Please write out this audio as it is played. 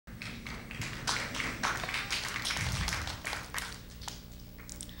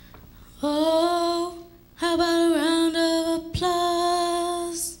Oh, how about a round of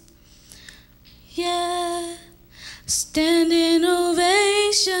applause? Yeah, standing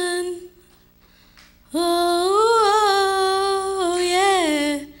ovation. Oh,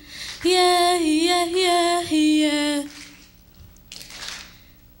 yeah, yeah, yeah, yeah, yeah.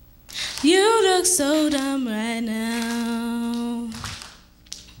 You look so dumb right now,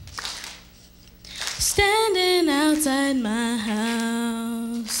 standing outside my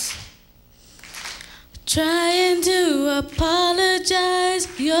house, trying to apologize.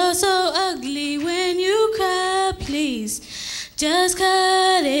 You're so ugly when you cry, please just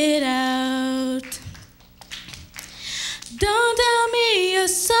cut it out. Don't tell me you're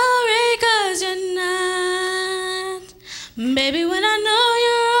sorry, 'cause you're not. Baby, when I know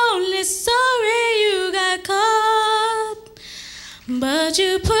you're only sorry you got caught. But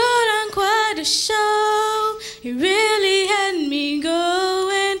you put on quite a show. You really had me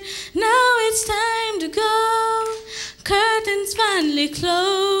going. Now it's time to go. Curtains finally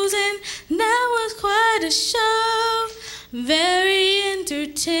closing. That was quite a show. Very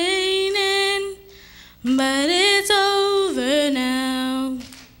entertaining. But it's over now.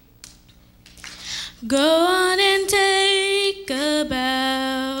 Go on and take a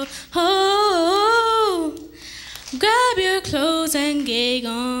bow. Oh, grab your clothes and get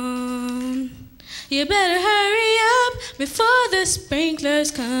gone. You better hurry up before the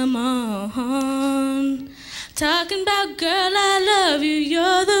sprinklers come on. Talking about girl, I love you,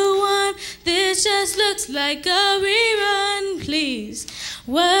 you're the one. This just looks like a rerun, please.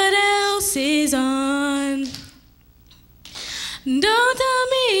 What else is on? Don't tell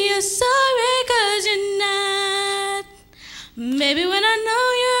me you're sorry, 'cause you're not. Baby, when I know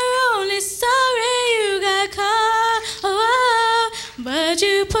you're only sorry you got caught. Oh, but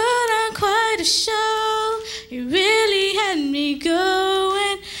you put on quite a show. You really had me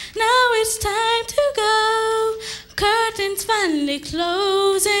going. Now it's time to go. Curtains finally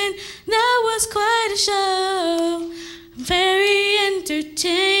closing. That was quite a show. Very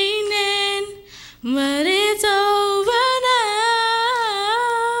entertaining, but it's over now.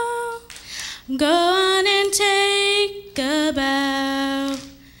 Go on and take a bow.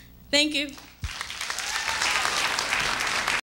 Thank you.